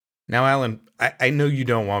Now, Alan, I know you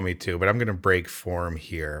don't want me to, but I'm going to break form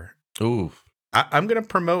here. Ooh. I'm going to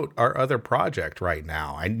promote our other project right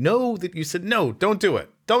now. I know that you said, no, don't do it.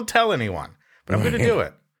 Don't tell anyone, but I'm going to do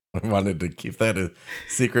it. I wanted to keep that as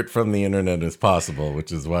secret from the internet as possible, which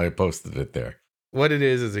is why I posted it there. What it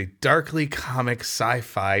is a darkly comic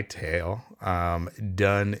sci-fi tale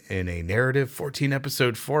done in a narrative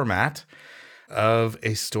 14-episode format of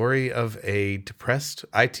a story of a depressed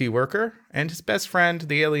IT worker and his best friend,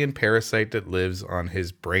 the alien parasite that lives on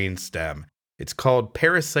his brainstem. It's called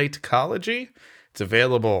Parasitecology. It's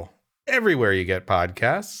available everywhere you get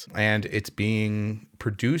podcasts, and it's being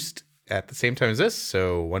produced at the same time as this.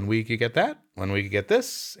 So 1 week you get that, 1 week you get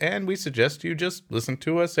this, and we suggest you just listen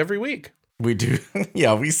to us every week. We do.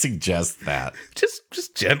 Yeah, we suggest that.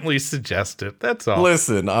 Just gently suggest it. That's all.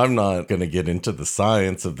 Listen, I'm not going to get into the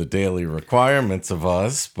science of the daily requirements of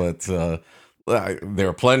us, but there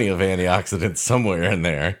are plenty of antioxidants somewhere in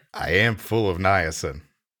there. I am full of niacin.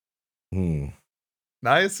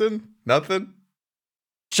 Niacin? Nothing?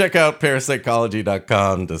 Check out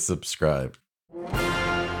parapsychology.com to subscribe.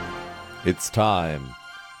 It's time.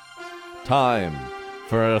 Time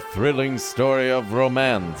for a thrilling story of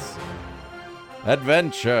romance,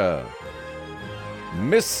 adventure,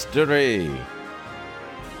 mystery,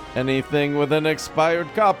 anything with an expired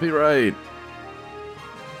copyright.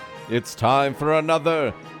 It's time for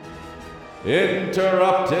another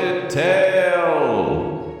Interrupted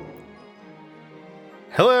Tale.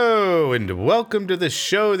 Hello, and welcome to the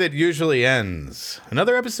show that usually ends.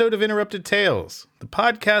 Another episode of Interrupted Tales, the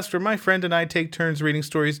podcast where my friend and I take turns reading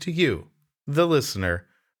stories to you, the listener,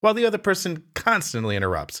 while the other person constantly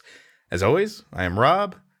interrupts. As always, I am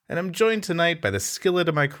Rob, and I'm joined tonight by the skillet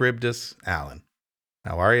of my Charybdis, Alan.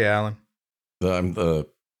 How are you, Alan? I'm the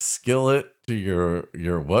skillet to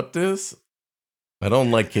your what dis? I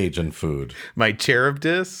don't like Cajun food. My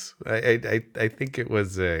Charybdis? I think it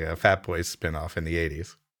was a Fat Boys spinoff in the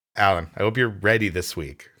 80s. Alan, I hope you're ready this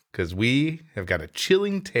week, because we have got a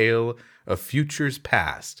chilling tale of futures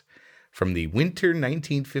past from the winter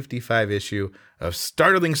 1955 issue of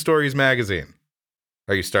Startling Stories magazine.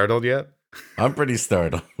 Are you startled yet? I'm pretty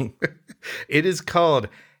startled. It is called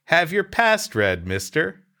Have Your Past Read,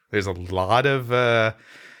 Mister. There's a lot of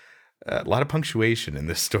punctuation in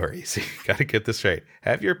this story, so you got to get this right.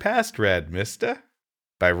 Have Your Past Read, Mister,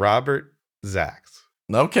 by Robert Zacks.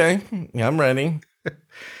 Okay, I'm ready.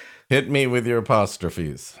 Hit me with your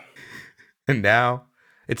apostrophes. And now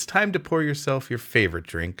it's time to pour yourself your favorite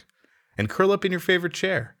drink and curl up in your favorite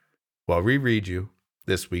chair while we read you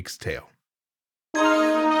this week's tale.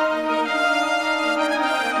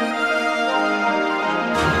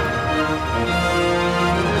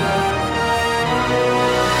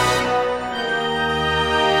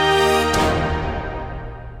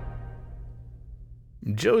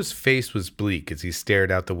 Joe's face was bleak as he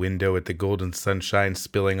stared out the window at the golden sunshine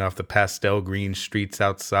spilling off the pastel green streets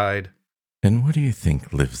outside. And what do you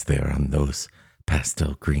think lives there on those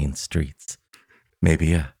pastel green streets?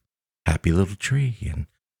 Maybe a happy little tree, and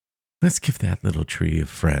let's give that little tree a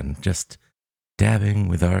friend, just dabbing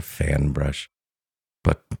with our fan brush.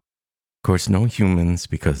 But, of course, no humans,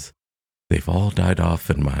 because they've all died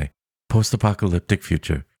off in my post-apocalyptic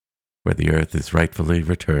future, where the earth is rightfully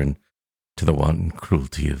returned to the wanton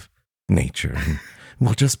cruelty of nature, and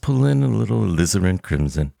we'll just pull in a little alizarin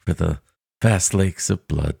crimson for the vast lakes of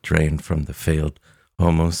blood drained from the failed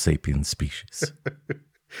Homo sapiens species.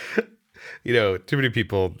 You know, too many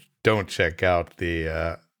people don't check out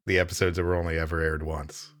the episodes that were only ever aired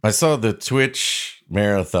once. I saw the Twitch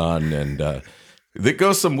marathon, and it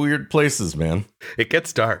goes some weird places, man. It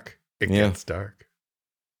gets dark. It gets dark.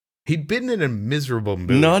 He'd been in a miserable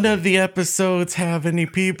mood. None of the episodes have any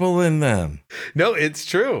people in them. No, it's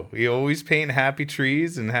true. He always paint happy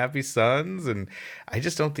trees and happy suns, and I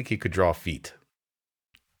just don't think he could draw feet.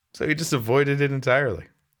 So he just avoided it entirely.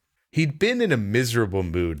 He'd been in a miserable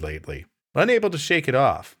mood lately, unable to shake it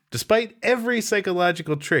off, despite every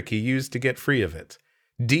psychological trick he used to get free of it.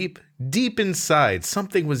 Deep, deep inside,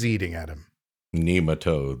 something was eating at him.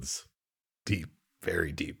 Nematodes. Deep,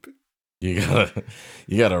 very deep. You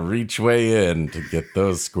gotta reach way in to get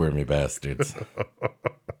those squirmy bastards.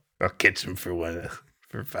 I'll catch him for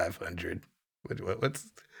 500.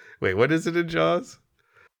 What is it in Jaws?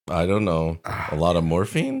 I don't know. A lot of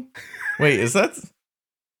morphine? Wait, is that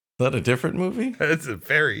a different movie? It's a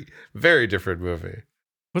very, very different movie.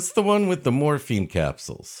 What's the one with the morphine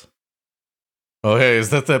capsules? Oh, hey,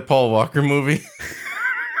 is that Paul Walker movie?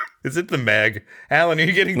 Is it the Meg? Alan, are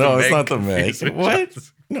you getting the Meg? No, it's not the Meg. confused? What?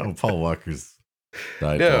 No, Paul Walker's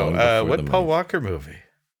died. No, what Paul Walker movie?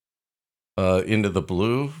 Into the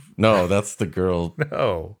Blue? No, that's the girl.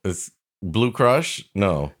 No. Is Blue Crush?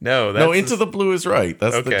 No. No, that's No, Into the Blue is right.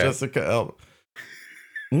 That's the Okay. Jessica Alba.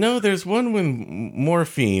 No, there's one with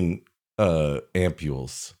morphine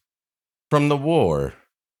ampules from the war.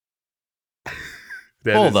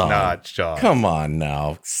 that Hold is on. not Jaws. Come on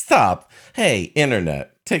now. Stop. Hey,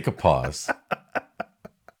 internet, take a pause.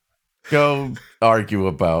 Go argue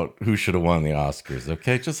about who should have won the Oscars,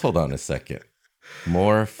 okay? Just hold on a second.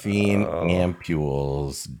 Morphine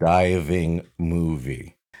ampules diving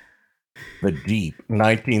movie. The Deep,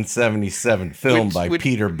 1977 film by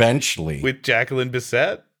Peter Benchley. With Jacqueline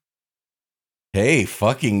Bisset? Hey,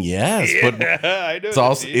 fucking yes. Yeah, But I know. it's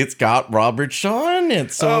also it's got Robert Shaw in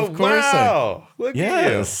it, so of course wow. Look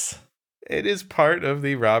yes. at you. It is part of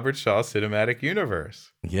the Robert Shaw cinematic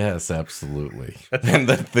universe. Yes, absolutely. And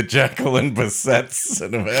the Jacqueline Bisset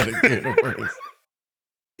cinematic universe.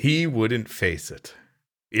 He wouldn't face it.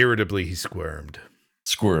 Irritably, he squirmed.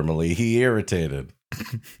 Squirmily, he irritated.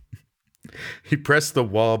 He pressed the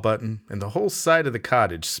wall button, and the whole side of the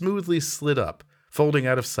cottage smoothly slid up, folding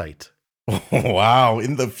out of sight. Wow,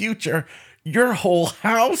 in the future, your whole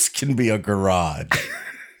house can be a garage.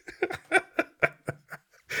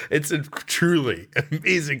 It's a truly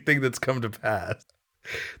amazing thing that's come to pass.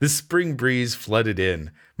 The spring breeze flooded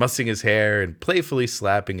in, mussing his hair and playfully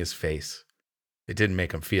slapping his face. It didn't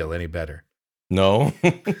make him feel any better. No?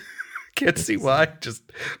 Can't see why. Just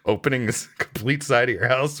opening this complete side of your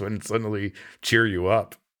house wouldn't suddenly cheer you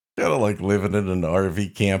up. Kind of like living in an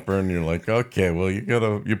RV camper and you're like, okay, well,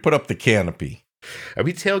 you put up the canopy. Are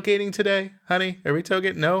we tailgating today, honey? Are we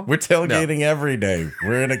tailgating? No? We're tailgating every day.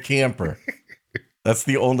 We're in a camper. That's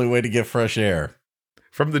the only way to get fresh air.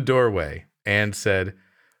 From the doorway, Anne said,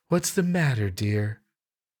 "What's the matter, dear?"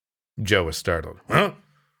 Joe was startled. Huh?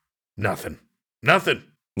 Nothing.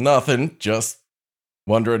 Nothing. Just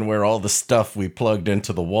wondering where all the stuff we plugged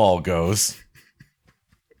into the wall goes.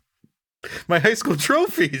 My high school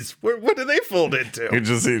trophies. What do they fold into? You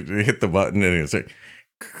just hit the button and it's like...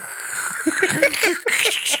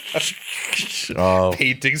 Oh,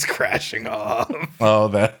 Paintings crashing off.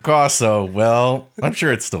 that Picasso. Well, I'm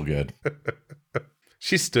sure it's still good.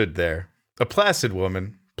 She stood there, a placid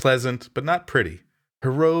woman, pleasant but not pretty.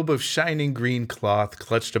 Her robe of shining green cloth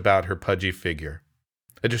clutched about her pudgy figure.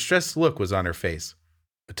 A distressed look was on her face,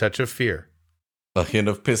 a touch of fear, A hint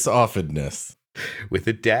of piss-offedness. with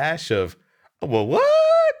a dash of, well, what?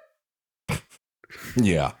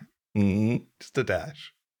 Yeah. Mm-hmm. Just a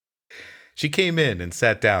dash. She came in and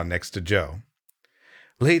sat down next to Joe.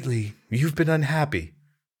 "Lately, you've been unhappy,"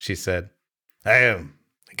 she said. "I am.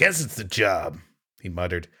 I guess it's the job," he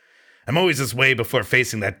muttered. "I'm always this way before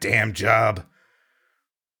facing that damn job."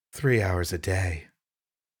 3 hours a day,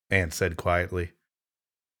 Anne said quietly.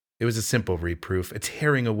 It was a simple reproof, a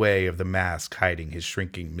tearing away of the mask hiding his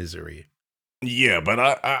shrinking misery. Yeah, but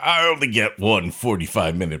I only get one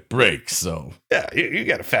 45-minute break, so... Yeah, you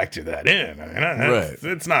got to factor that in. I mean, Right.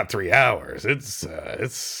 It's not 3 hours. It's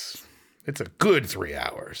a good 3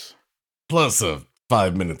 hours. Plus a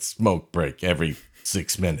 5-minute smoke break every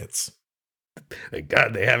 6 minutes. Thank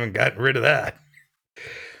God they haven't gotten rid of that.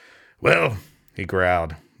 "Well," he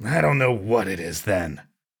growled, "I don't know what it is then."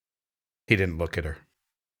 He didn't look at her.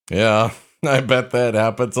 Yeah, I bet that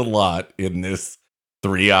happens a lot in this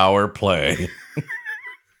 3-hour play.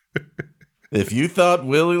 If you thought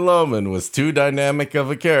Willie Loman was too dynamic of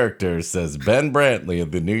a character, says Ben Brantley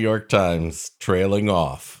of the New York Times, trailing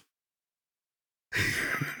off.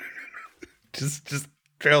 Just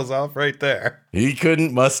trails off right there. He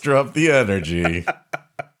couldn't muster up the energy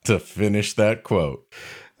to finish that quote.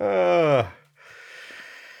 3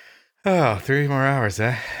 more hours,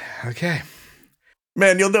 eh? Okay.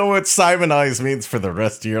 Man, you'll know what Simon Eyes means for the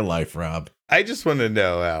rest of your life, Rob. I just want to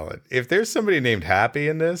know, Alan, if there's somebody named Happy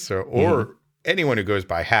in this, or anyone who goes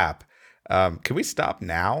by Hap, can we stop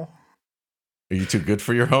now? Are you too good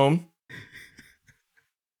for your home?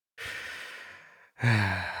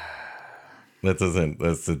 That's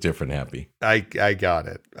a different Happy. I got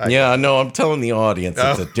it. Yeah, no, I'm telling the audience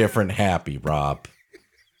it's a different Happy, Rob.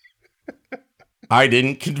 I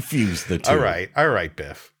didn't confuse the two. All right,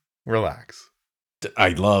 Biff. Relax. I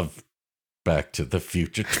love Back to the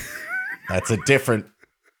Future. That's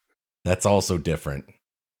also different.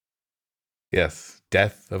 Yes,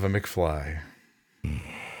 Death of a McFly.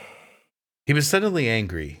 He was suddenly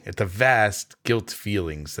angry at the vast guilt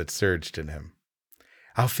feelings that surged in him.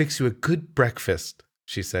 "I'll fix you a good breakfast,"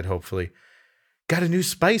 she said hopefully. "Got a new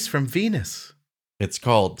spice from Venus." It's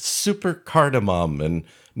called super cardamom, and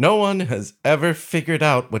no one has ever figured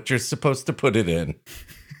out what you're supposed to put it in.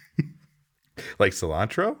 Like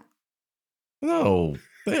cilantro? No,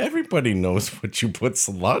 Everybody knows what you put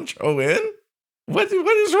cilantro in. What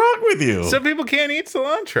is wrong with you? Some people can't eat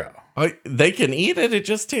cilantro. They can eat it. It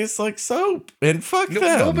just tastes like soap. And fuck them.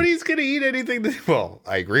 Nobody's going to eat anything. Well,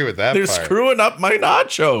 I agree with that They're part. screwing up my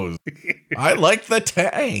nachos. I like the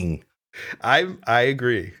tang. I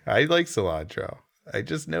agree. I like cilantro. I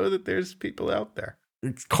just know that there's people out there.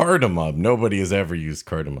 It's cardamom. Nobody has ever used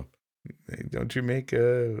cardamom. Don't you make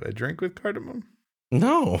a drink with cardamom?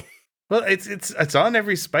 No. Well, it's on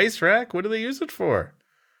every spice rack. What do they use it for?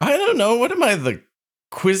 I don't know. What am I, the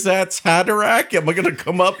Kwisatz Haderach? Am I going to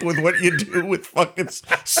come up with what you do with fucking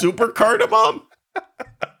super cardamom?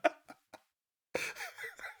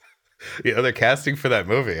 They're casting for that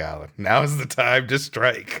movie, Alan. Now is the time to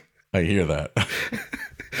strike. I hear that.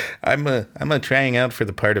 I'm trying out for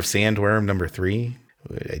the part of Sandworm number 3.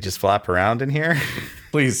 I just flop around in here.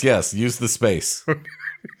 Please, yes, use the space.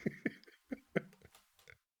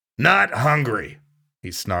 Not hungry,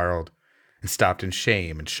 he snarled, and stopped in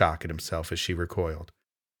shame and shock at himself as she recoiled.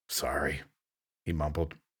 Sorry, he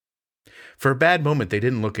mumbled. For a bad moment, they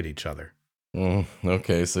didn't look at each other.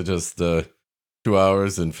 Okay, so just 2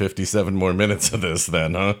 hours and 57 more minutes of this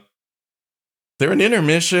then, huh? There an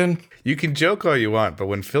intermission? You can joke all you want, but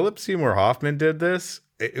when Philip Seymour Hoffman did this,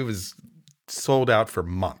 it was sold out for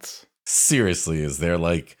months. Seriously, is there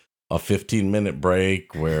like a 15-minute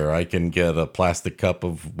break where I can get a plastic cup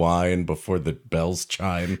of wine before the bells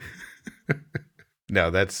chime? No,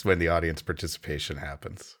 that's when the audience participation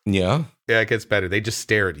happens. Yeah? Yeah, it gets better. They just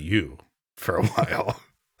stare at you for a while.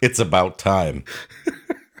 It's about time.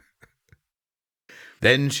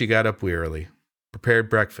 Then she got up wearily, prepared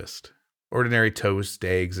breakfast. Ordinary toast,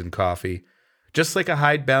 eggs, and coffee. Just like a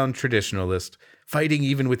hidebound traditionalist, fighting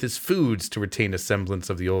even with his foods to retain a semblance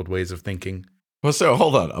of the old ways of thinking. Well, so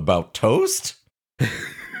hold on. About toast?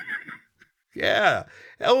 Yeah.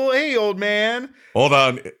 Oh, hey, old man. Hold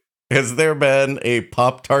on. Has there been a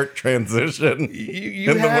Pop-Tart transition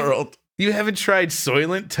in the world? You haven't tried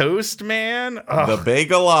Soylent Toast, man? The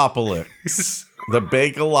Bagalopolis. The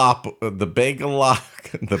Bagalopolis.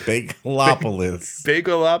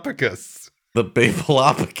 Bagalopicus. The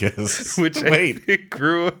Bagalopicus. Which it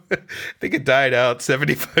grew, I think it died out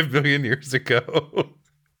 75 million years ago.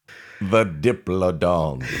 The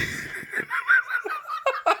Diplodon.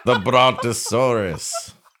 The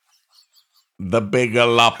Brontosaurus. The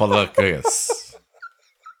Bagalopicus.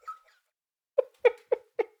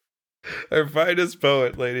 Our finest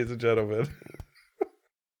poet, ladies and gentlemen.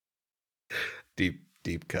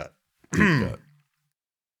 Deep cut. Deep cut.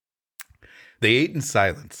 They ate in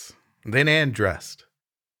silence. Then Anne dressed.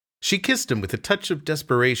 She kissed him with a touch of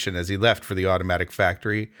desperation as he left for the automatic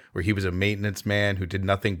factory, where he was a maintenance man who did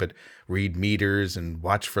nothing but read meters and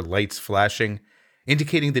watch for lights flashing,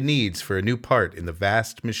 indicating the needs for a new part in the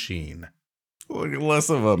vast machine. Less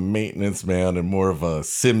of a maintenance man and more of a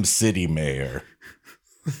Sim City mayor.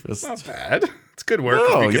 Not bad. It's good work.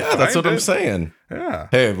 Oh, yeah, that's what I'm saying. Yeah.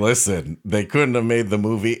 Hey, listen, they couldn't have made the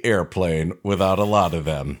movie Airplane without a lot of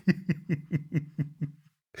them.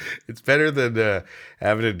 It's better than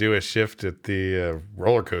having to do a shift at the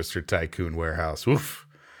roller coaster tycoon warehouse. Oof.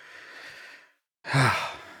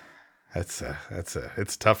 It's a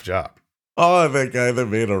tough job. Oh, that guy that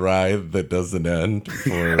made a ride that doesn't end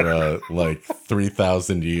for like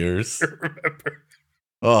 3,000 years. Remember?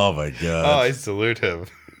 Oh my God. Oh, I salute him.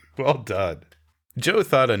 Well done. Joe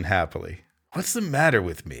thought unhappily, what's the matter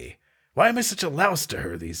with me? Why am I such a louse to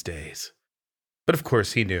her these days? But of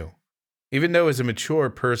course he knew. Even though as a mature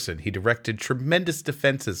person, he directed tremendous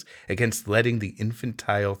defenses against letting the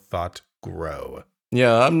infantile thought grow.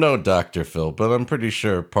 Yeah, I'm no Dr. Phil, but I'm pretty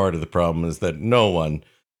sure part of the problem is that no one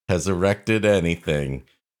has erected anything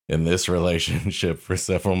in this relationship for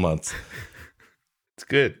several months. It's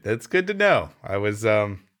good. That's good to know. I was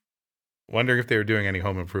wondering if they were doing any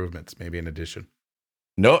home improvements, maybe in addition.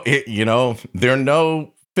 No, they're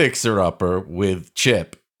no fixer-upper with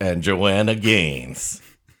Chip and Joanna Gaines.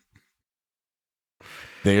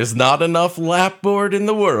 There's not enough lapboard in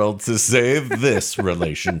the world to save this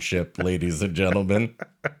relationship, ladies and gentlemen.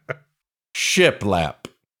 Shiplap.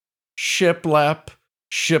 Shiplap.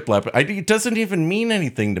 Shiplap. It doesn't even mean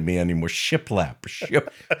anything to me anymore. Shiplap.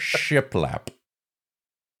 Shiplap.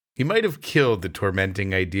 He might have killed the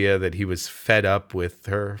tormenting idea that he was fed up with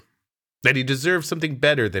her, that he deserved something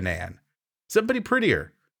better than Anne, somebody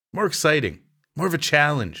prettier, more exciting, more of a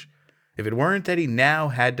challenge, if it weren't that he now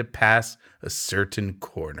had to pass a certain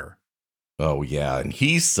corner. Oh, yeah, and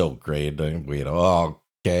he's so great.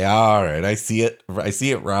 Okay, all right, I see it,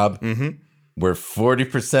 Rob. Mm-hmm. We're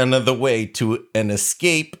 40% of the way to an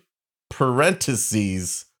escape,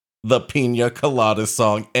 parentheses, the Pina Colada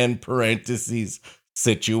song, end parentheses,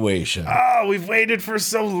 situation. Oh, we've waited for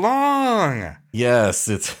so long. Yes,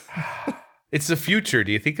 it's... It's the future.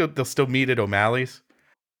 Do you think they'll still meet at O'Malley's?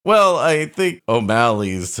 Well, I think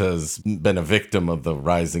O'Malley's has been a victim of the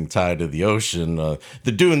rising tide of the ocean. The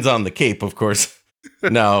dunes on the Cape, of course,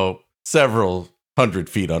 now several 100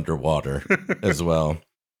 feet underwater as well.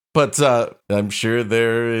 But I'm sure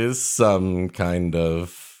there is some kind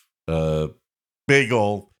of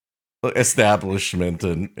bagel establishment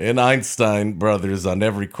and Einstein Brothers on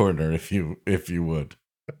every corner, if you would.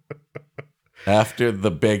 After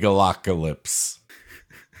the bagel-apocalypse.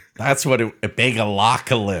 That's what it...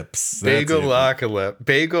 Bagel-apocalypse. Bagel-apocalypse.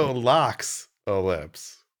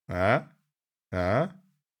 Bagel-locks-alypse. Huh?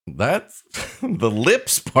 That's... The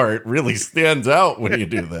lips part really stands out when you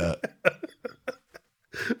do that.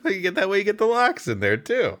 Well, you get that way, you get the locks in there,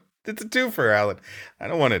 too. It's a twofer, Alan. I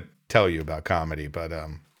don't want to tell you about comedy, but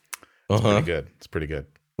it's pretty good. It's pretty good.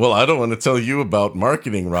 Well, I don't want to tell you about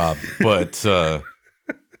marketing, Rob, but...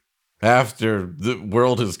 After the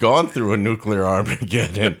world has gone through a nuclear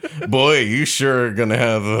Armageddon, boy, you sure are going to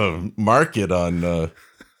have a market on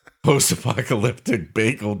post-apocalyptic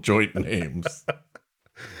bagel joint names.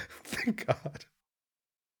 Thank God.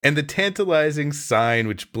 And the tantalizing sign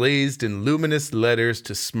which blazed in luminous letters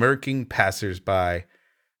to smirking passersby,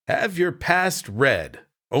 "Have your past read.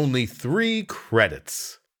 Only 3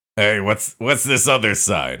 credits." Hey, what's this other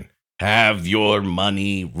sign? "Have your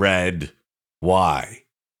money read." Why?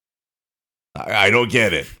 I don't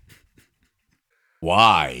get it.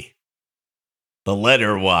 Why? The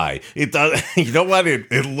letter Y. It does. You know what?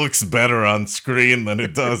 It looks better on screen than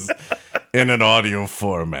it does in an audio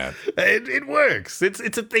format. It works. It's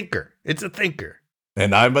a thinker. It's a thinker.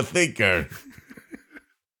 And I'm a thinker.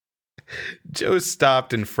 Joe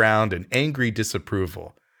stopped and frowned in angry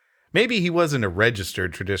disapproval. Maybe he wasn't a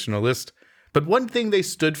registered traditionalist, but one thing they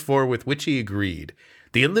stood for with which he agreed: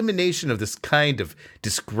 the elimination of this kind of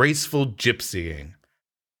disgraceful gypsying.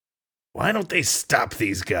 "Why don't they stop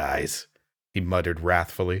these guys?" he muttered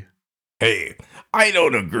wrathfully. Hey, I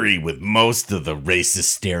don't agree with most of the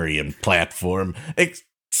racistarian platform,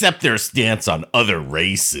 except their stance on other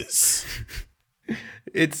races.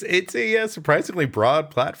 It's a surprisingly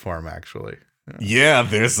broad platform, actually. Yeah,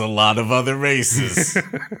 there's a lot of other races.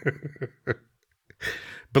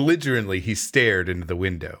 Belligerently, he stared into the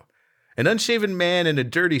window. An unshaven man in a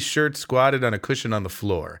dirty shirt squatted on a cushion on the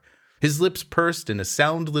floor. His lips pursed in a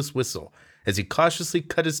soundless whistle as he cautiously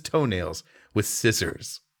cut his toenails with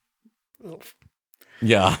scissors.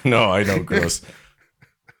 Yeah, no, I know, gross.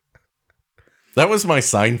 That was my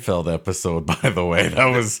Seinfeld episode, by the way.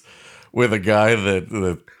 That was with a guy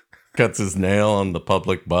that cuts his nail on the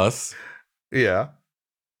public bus. Yeah.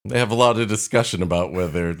 They have a lot of discussion about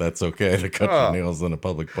whether that's okay to cut your nails on a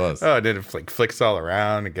public bus. Oh, and then it flicks all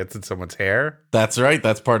around and gets in someone's hair. That's right.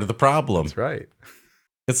 That's part of the problem. That's right.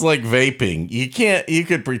 It's like vaping. You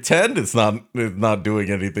could pretend it's not doing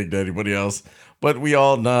anything to anybody else, but we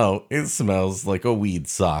all know it smells like a weed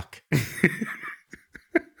sock.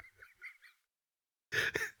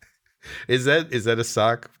 Is that a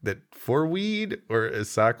sock that for weed or a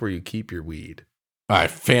sock where you keep your weed? All right,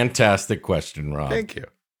 fantastic question, Rob. Thank you.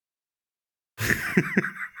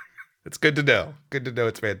 It's good to know. Good to know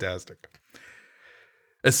it's fantastic.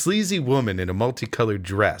 A sleazy woman in a multicolored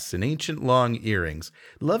dress and ancient long earrings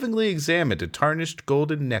lovingly examined a tarnished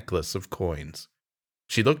golden necklace of coins.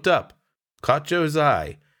 She looked up, caught Joe's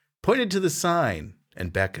eye, pointed to the sign,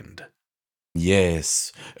 and beckoned.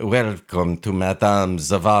 Yes, welcome to Madame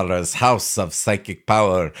Zavara's House of Psychic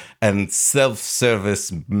Power and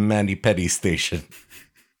Self-Service Mani-Pedi Station.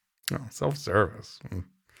 Oh, self-service.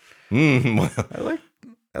 Well,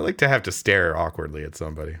 I like to have to stare awkwardly at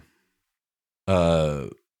somebody.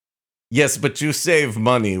 Yes, but you save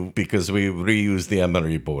money because we reuse the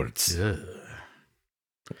emery boards. Ugh.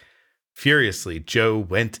 Furiously, Joe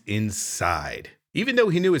went inside, even though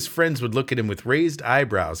he knew his friends would look at him with raised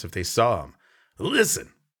eyebrows if they saw him.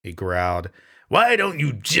 "Listen," he growled, "why don't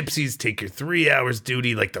you gypsies take your 3 hours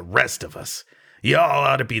duty like the rest of us? Y'all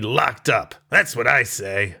ought to be locked up. That's what I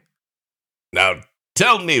say." Now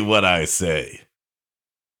tell me what I say.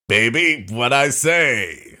 Baby, what I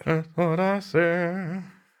say. "That's what I say.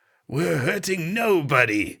 We're hurting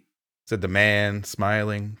nobody," said the man,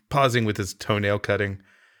 smiling, pausing with his toenail cutting.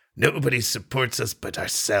 "Nobody supports us but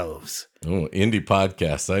ourselves." Oh, indie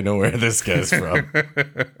podcast. I know where this guy's from.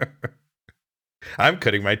 I'm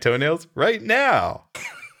cutting my toenails right now.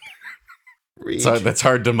 So that's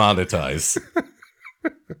hard to monetize.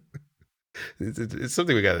 It's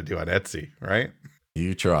something we got to do on Etsy, right?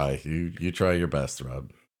 You try. You try your best,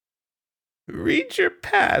 Rob. "Read your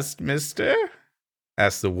past, mister,"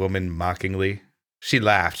 asked the woman mockingly. She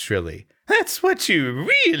laughed shrilly. That's what you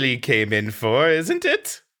really came in for, isn't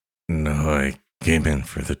it? No, I came in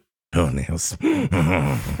for the toenails.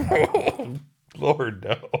 Oh, Lord,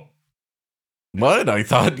 no. What? I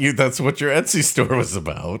thought that's what your Etsy store was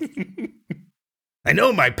about. I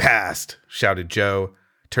know my past, shouted Joe,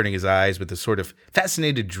 turning his eyes with a sort of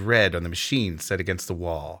fascinated dread on the machine set against the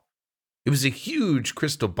wall. It was a huge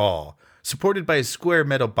crystal ball, supported by a square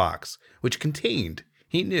metal box, which contained,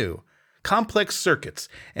 he knew, complex circuits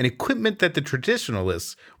and equipment that the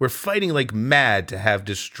traditionalists were fighting like mad to have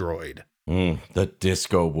destroyed. The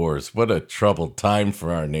Disco Wars. What a troubled time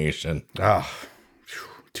for our nation. Oh,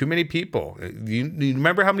 too many people. You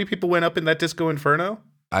remember how many people went up in that Disco Inferno?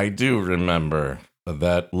 I do remember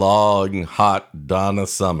that long, hot Donna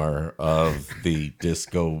summer of the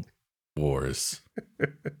Disco Wars.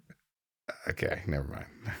 Okay, never mind.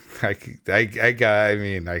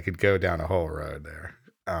 I could go down a whole road there.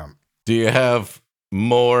 Do you have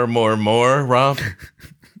more, Rob?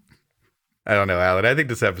 I don't know, Alan. I think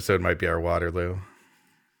this episode might be our Waterloo.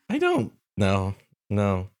 I don't know.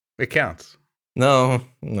 No. It counts. No.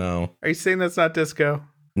 Are you saying that's not disco?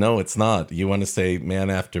 No, it's not. You want to say Man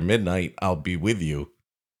After Midnight, I'll be with you.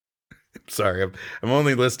 Sorry, I'm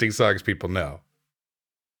only listing songs people know.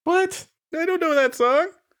 What? I don't know that song.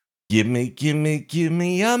 Give me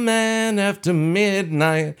a Man After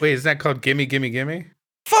Midnight. Wait, is that called Gimme, Gimme, Gimme?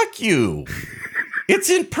 Fuck you. It's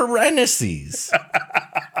in parentheses.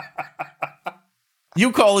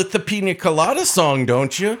 You call it the Pina Colada song,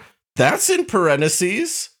 don't you? That's in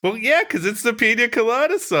parentheses. Well, yeah, because it's the Pina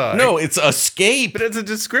Colada song. No, it's Escape. But it's a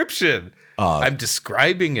description. I'm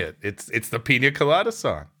describing it. It's the Pina Colada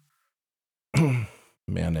song.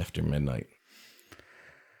 Man After Midnight.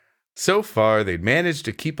 So far, they'd managed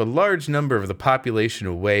to keep a large number of the population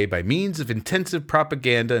away by means of intensive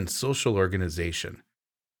propaganda and social organization.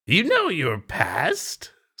 You know your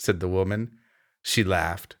past, said the woman. She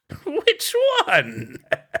laughed. Which one?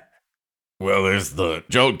 Well, there's the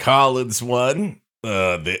Joan Collins one,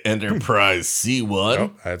 the Enterprise C one.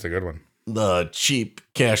 Oh, that's a good one. The cheap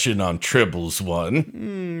cash in on tribbles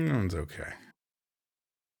one. That one's okay.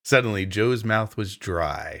 Suddenly, Joe's mouth was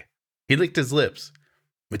dry. He licked his lips.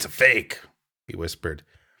 It's a fake, he whispered.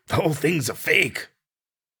 The whole thing's a fake.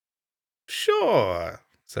 Sure,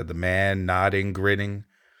 said the man, nodding, grinning.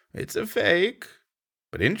 It's a fake,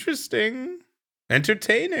 but interesting,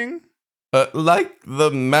 entertaining. Like the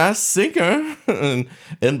Masked Singer.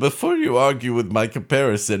 And before you argue with my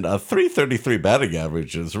comparison, a 333 batting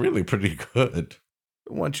average is really pretty good.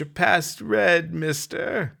 Want your past read,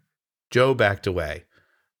 mister? Joe backed away.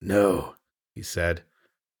 No, he said,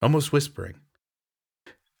 almost whispering.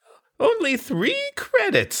 Only 3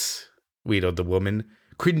 credits, wheedled the woman,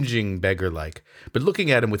 cringing beggar-like, but looking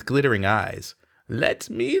at him with glittering eyes. Let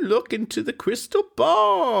me look into the crystal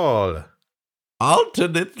ball.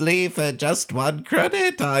 Alternately, for just 1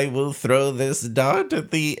 credit, I will throw this dart at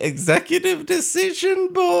the executive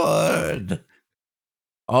decision board.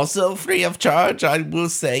 Also, free of charge, I will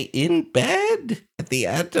say in bed at the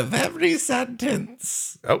end of every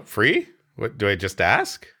sentence. Oh, free? What, do I just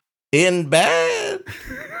ask? In bed.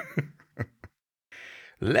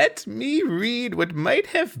 Let me read what might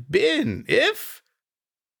have been if.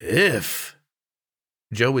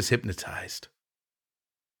 Joe was hypnotized.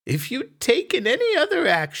 If you'd taken any other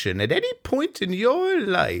action at any point in your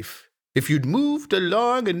life, if you'd moved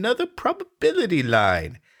along another probability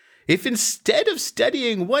line, if instead of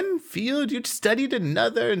studying one field you'd studied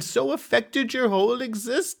another and so affected your whole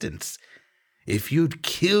existence, if you'd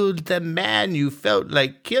killed the man you felt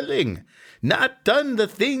like killing, not done the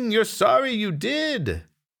thing you're sorry you did.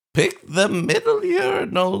 Pick the middle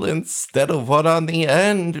urinal instead of one on the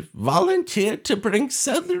end. Volunteer to bring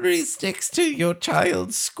celery sticks to your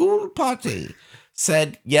child's school party.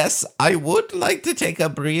 Said, yes, I would like to take a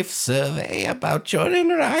brief survey about your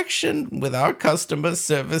interaction with our customer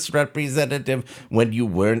service representative when you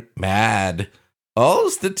weren't mad. All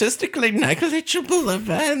statistically negligible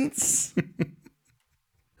events.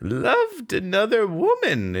 Loved another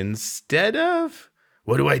woman instead of...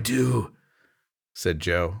 What do I do? Said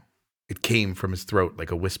Joe. It came from his throat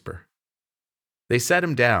like a whisper. They sat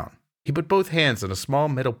him down. He put both hands on a small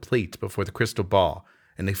metal plate before the crystal ball,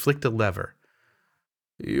 and they flicked a lever.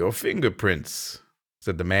 Your fingerprints,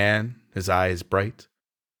 said the man, his eyes bright.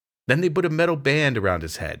 Then they put a metal band around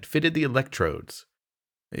his head, fitted the electrodes.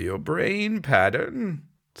 Your brain pattern,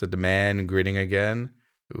 said the man, grinning again.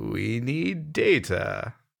 We need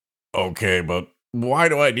data. Okay, but why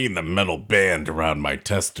do I need the metal band around my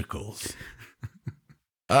testicles?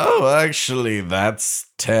 Oh, actually, that's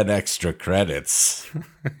 10 extra credits.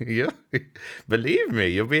 Believe me,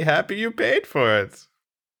 you'll be happy you paid for it.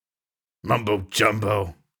 Mumbo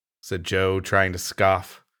jumbo, said Joe, trying to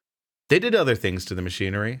scoff. They did other things to the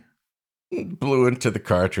machinery. Blew into the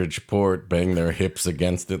cartridge port, banged their hips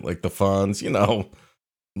against it like the fawns,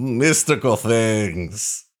 mystical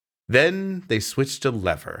things. Then they switched a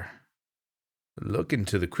lever. Look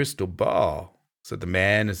into the crystal ball, said the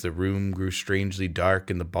man as the room grew strangely dark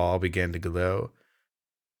and the ball began to glow.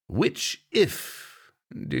 Which if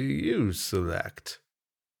do you select?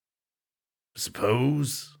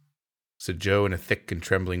 Suppose, said Joe in a thick and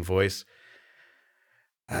trembling voice,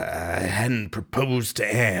 I hadn't proposed to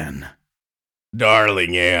Anne.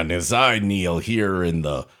 Darling Anne, as I kneel here in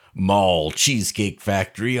the mall cheesecake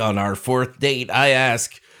factory on our 4th date, I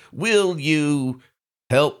ask, will you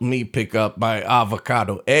help me pick up my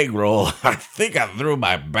avocado egg roll? I think I threw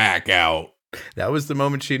my back out. That was the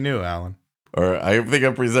moment she knew, Alan. Or I think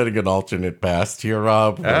I'm presenting an alternate past here,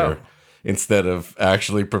 Rob, where instead of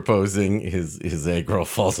actually proposing, his egg roll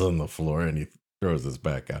falls on the floor and he throws his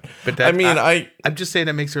back out. But I'm just saying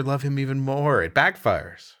that makes her love him even more. It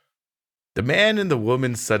backfires. The man and the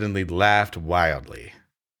woman suddenly laughed wildly.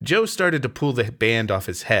 Joe started to pull the band off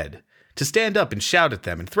his head, to stand up and shout at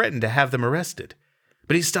them and threaten to have them arrested.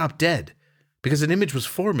 But he stopped dead, because an image was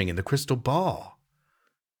forming in the crystal ball.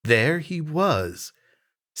 There he was,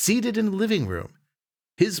 seated in the living room,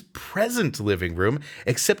 his present living room,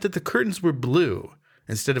 except that the curtains were blue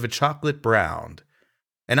instead of a chocolate brown.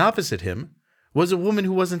 And opposite him was a woman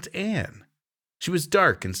who wasn't Anne. She was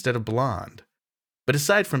dark instead of blonde. But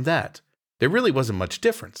aside from that, there really wasn't much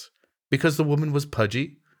difference, because the woman was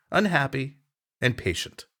pudgy, unhappy, and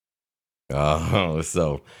patient. Oh,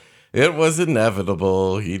 so it was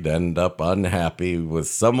inevitable he'd end up unhappy with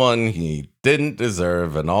someone he didn't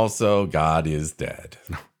deserve, and also God is dead.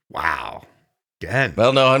 Wow. Again.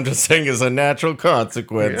 Well, no, I'm just saying as a natural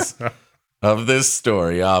consequence of this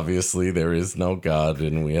story, obviously there is no God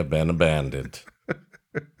and we have been abandoned.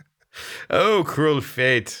 Oh, cruel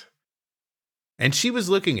fate. And she was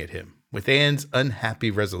looking at him with Anne's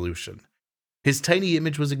unhappy resolution. His tiny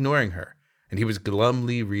image was ignoring her, and he was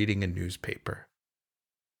glumly reading a newspaper.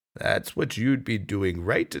 That's what you'd be doing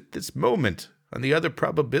right at this moment on the other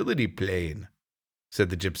probability plane, said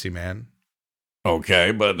the gypsy man.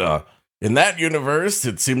 Okay, but in that universe,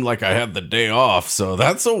 it seemed like I had the day off, so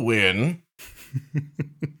that's a win.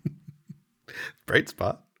 Bright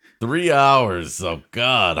spot. 3 hours. Oh,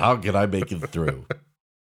 God, how can I make it through?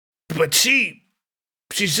 But she's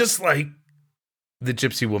just like... The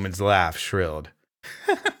gypsy woman's laugh shrilled.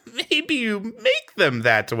 Maybe you make them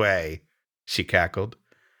that way, she cackled.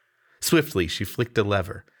 Swiftly, she flicked a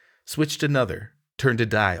lever, switched another, turned a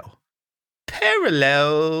dial.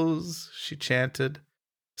 Parallels, she chanted.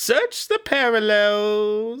 Search the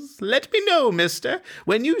parallels. Let me know, mister,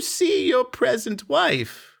 when you see your present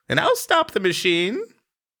wife, and I'll stop the machine.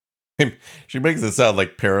 She makes it sound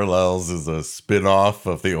like Parallels is a spin-off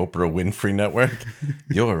of the Oprah Winfrey Network.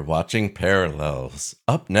 You're watching Parallels.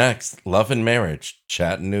 Up next, Love and Marriage,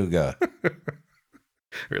 Chattanooga.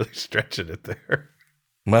 Really stretching it there.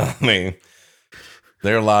 Well, I mean,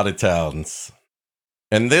 there are a lot of towns.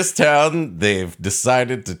 In this town, they've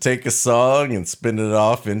decided to take a song and spin it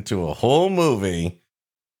off into a whole movie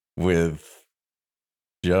with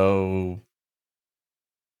Joe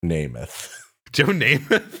Namath. Joe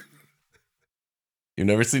Namath? You've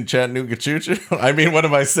never seen Chattanooga Choo Choo? I mean, what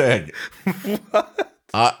am I saying? What?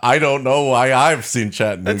 I don't know why I've seen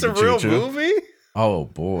Chattanooga Choo Choo. That's a real movie? Oh,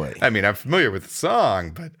 boy. I mean, I'm familiar with the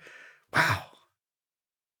song, but wow.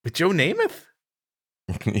 With Joe Namath?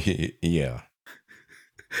 Yeah.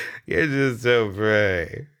 You're just so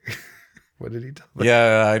brave. What did he tell me?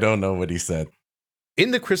 Yeah, I don't know what he said.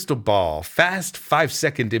 In the crystal ball, fast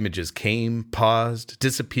 5-second images came, paused,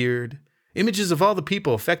 disappeared. Images of all the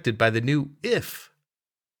people affected by the new if.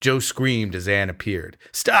 Joe screamed as Anne appeared.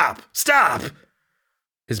 Stop! Stop!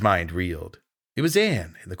 His mind reeled. It was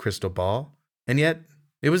Anne in the crystal ball, and yet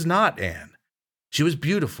it was not Anne. She was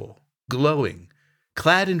beautiful, glowing,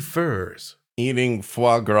 clad in furs. Eating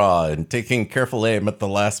foie gras and taking careful aim at the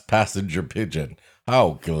last passenger pigeon.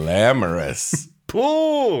 How glamorous.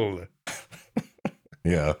 Pull!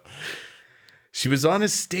 Yeah. She was on a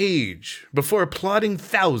stage before applauding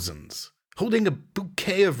thousands, holding a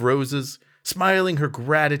bouquet of roses, smiling her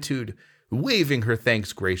gratitude, waving her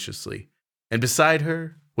thanks graciously. And beside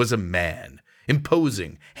her was a man,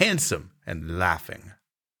 imposing, handsome, and laughing.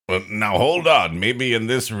 Well, now hold on. Maybe in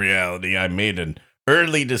this reality I made an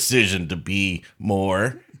early decision to be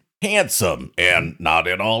more handsome and not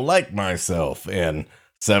at all like myself and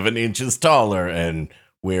 7 inches taller and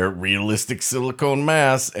wear realistic silicone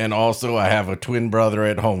masks, and also I have a twin brother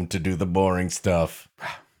at home to do the boring stuff.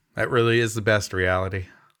 That really is the best reality.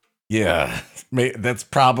 Yeah, that's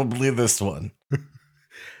probably this one.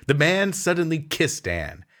 The man suddenly kissed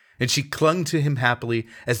Anne, and she clung to him happily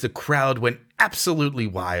as the crowd went absolutely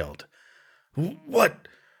wild. "What?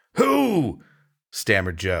 Who?"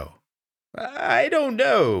 stammered Joe. "I don't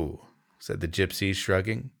know," said the gypsy,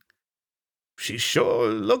 shrugging. "She sure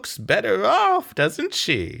looks better off, doesn't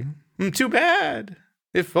she? Too bad.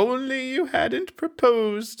 If only you hadn't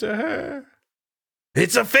proposed to her."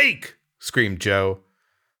 "It's a fake!" screamed Joe.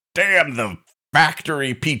 Damn the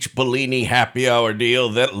factory peach Bellini happy hour deal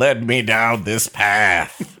that led me down this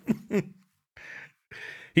path.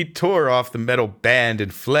 He tore off the metal band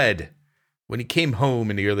and fled. When he came home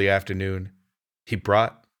in the early afternoon, he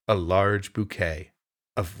brought a large bouquet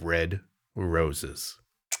of red roses.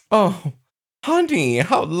 Oh, honey,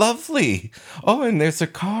 how lovely. Oh, and there's a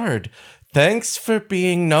card. Thanks for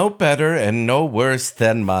being no better and no worse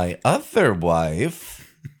than my other wife.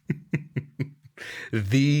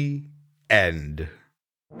 The end.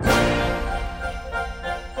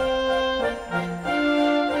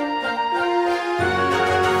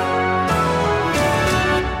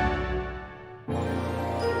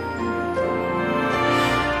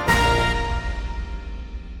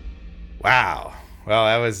 Wow. Well,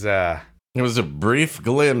 that was It was a brief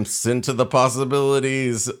glimpse into the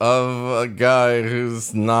possibilities of a guy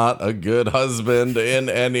who's not a good husband in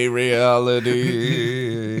any reality.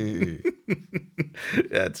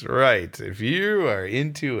 That's right. If you are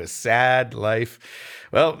into a sad life,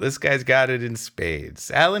 well, this guy's got it in spades.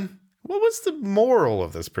 Alan, what was the moral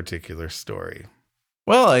of this particular story?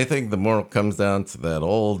 Well, I think the moral comes down to that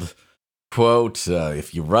old quote,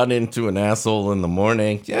 if you run into an asshole in the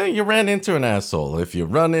morning, yeah, you ran into an asshole. If you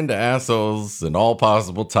run into assholes in all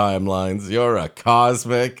possible timelines, you're a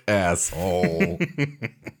cosmic asshole.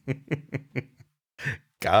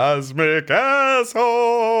 Cosmic asshole.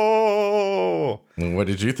 And what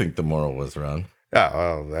did you think the moral was, Ron? Oh,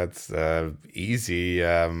 well, that's easy.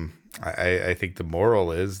 I think the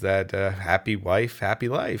moral is that happy wife, happy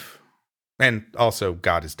life. And also,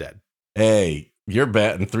 God is dead. Hey, you're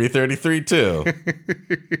batting 333 too.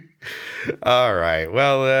 All right.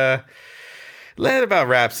 Well, that about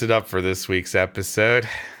wraps it up for this week's episode.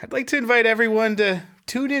 I'd like to invite everyone to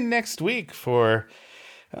tune in next week for,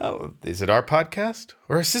 is it our podcast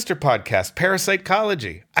or a sister podcast,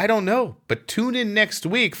 Parasitecology? I don't know, but tune in next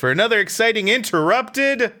week for another exciting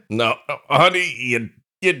Interrupted. No, honey,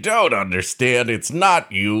 you don't understand. It's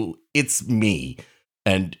not you, it's me.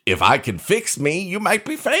 And if I can fix me, you might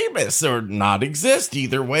be famous or not exist.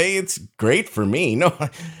 Either way, it's great for me. No,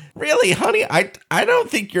 really, honey, I don't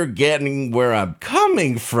think you're getting where I'm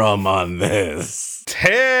coming from on this.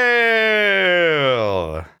 Tail.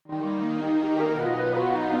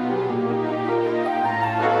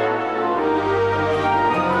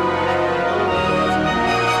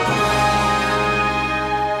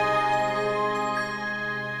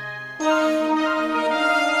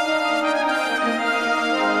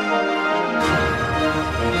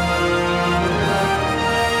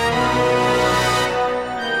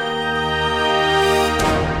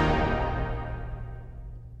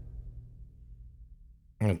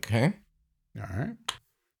 Okay. All right.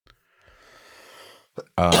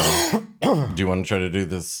 Do you want to try to do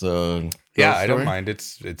this? Yeah, I don't story? mind.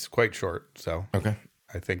 It's quite short, so Okay.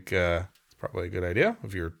 I think it's probably a good idea.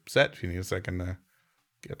 If you're set, if you need a second to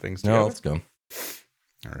get things No, together. let's go.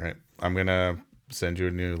 All right. I'm gonna send you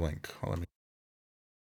a new link. Let me